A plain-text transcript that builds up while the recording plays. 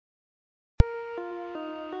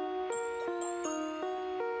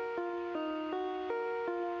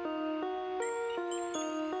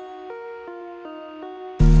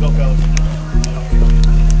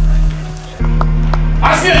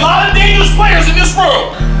players in this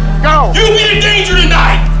room. Go. You be the danger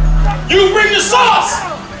tonight. You bring the sauce.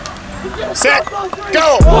 Set.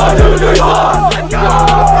 Go. 1, 2, 3, 4. Go.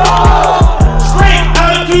 Straight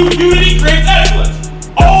attitude unity creates excellence.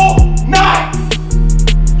 All night.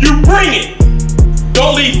 You bring it.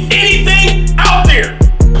 Don't leave anything out there.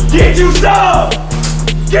 Get you some.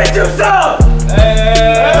 Get you some. Hey.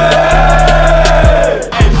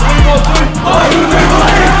 1, 2, 3,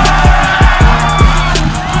 4.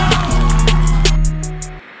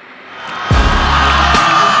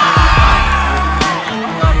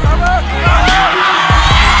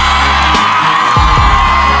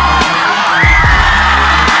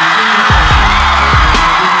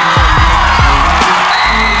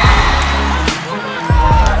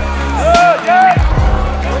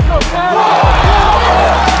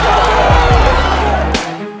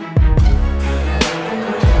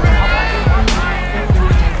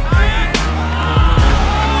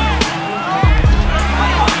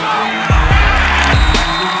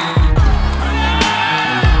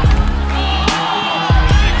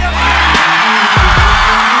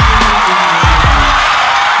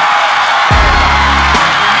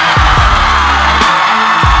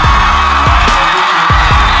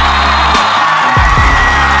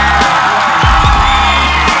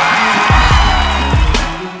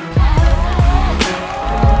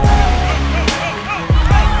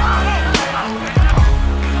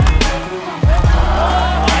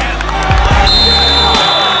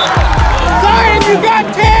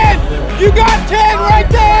 You got 10 right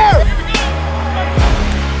there!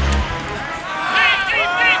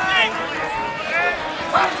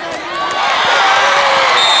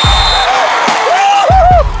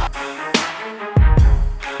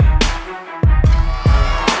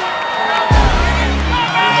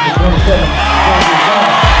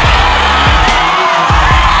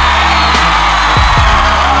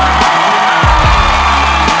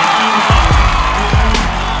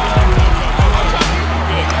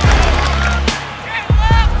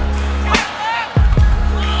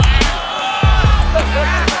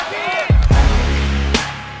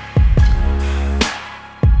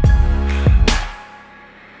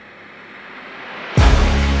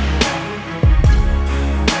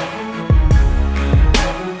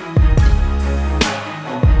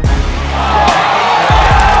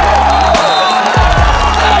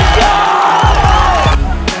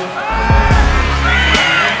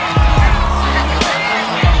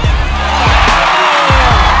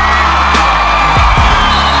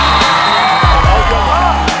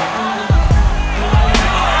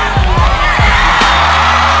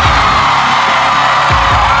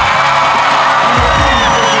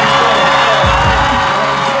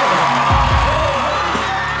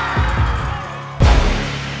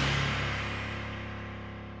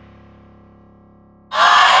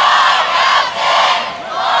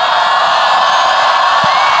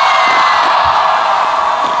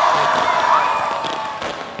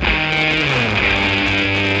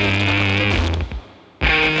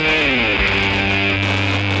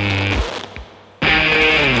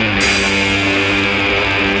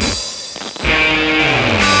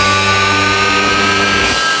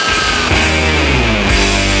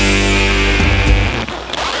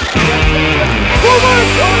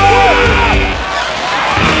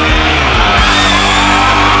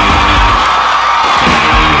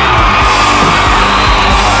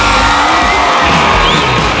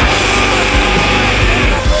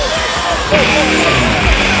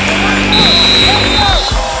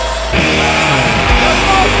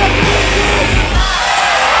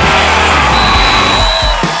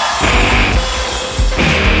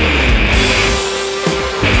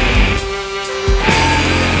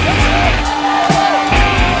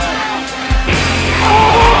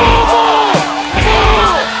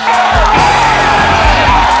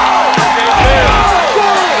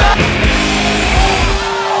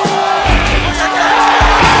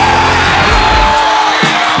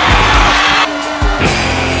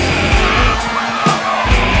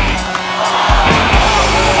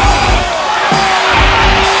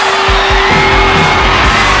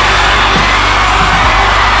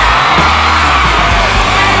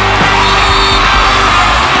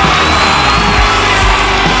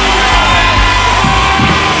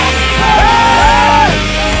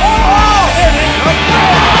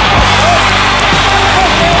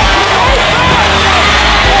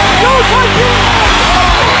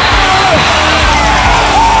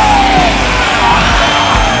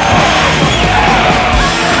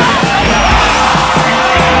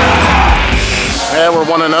 We're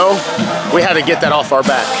 1-0. We had to get that off our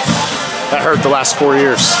back. That hurt the last 4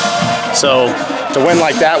 years. So to win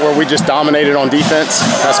like that, where we just dominated on defense,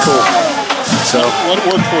 that's cool. So what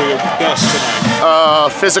worked for you best tonight?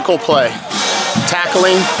 physical play,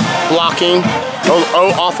 tackling, blocking.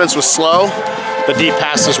 Offense was slow. The deep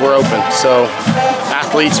passes were open. So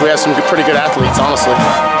athletes, we have some pretty good athletes, honestly.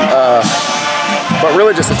 But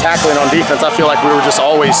really just the tackling on defense, I feel like we were just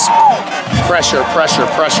always pressure.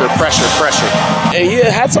 And yeah,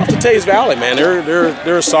 hats off to Teays Valley, man.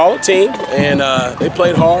 They're a solid team, and they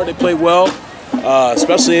played hard, they played well,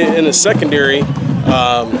 especially in the secondary.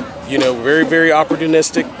 You know, very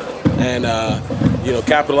opportunistic, and you know,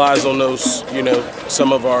 capitalize on those, you know,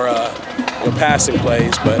 some of our passing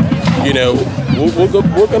plays. But you know,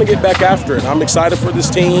 we're going to get back after it. I'm excited for this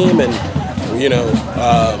team, and you know,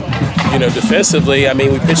 defensively, I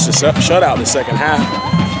mean, we pitched a shutout in the second half.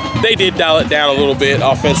 They did dial it down a little bit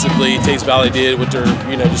offensively. Teays Valley did with their,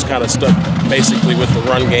 you know, just kind of stuck basically with the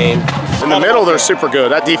run game. In the middle, they're super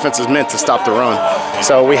good. That defense is meant to stop the run.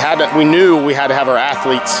 So we knew we had to have our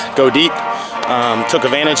athletes go deep. Took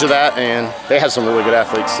advantage of that, and they had some really good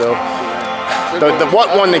athletes. So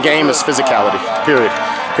what won the game is physicality,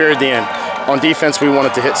 period, the end. On defense, we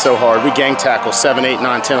wanted to hit so hard. We gang tackle 7, 8,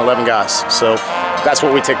 9, 10, 11 guys. So that's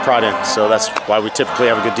what we take pride in. So that's why we typically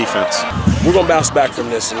have a good defense. We're gonna bounce back from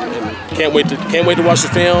this, and can't wait to watch the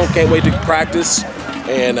film. Can't wait to practice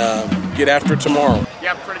and get after it tomorrow. You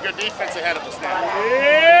have a pretty good defense ahead of us now.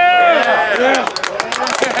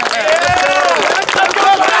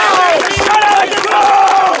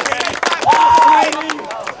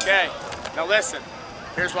 Okay, now listen.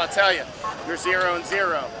 Here's what I'll tell you. You're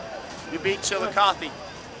 0-0. You beat Chillicothe.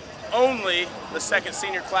 Only the second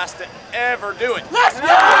senior class to ever do it. Let's go!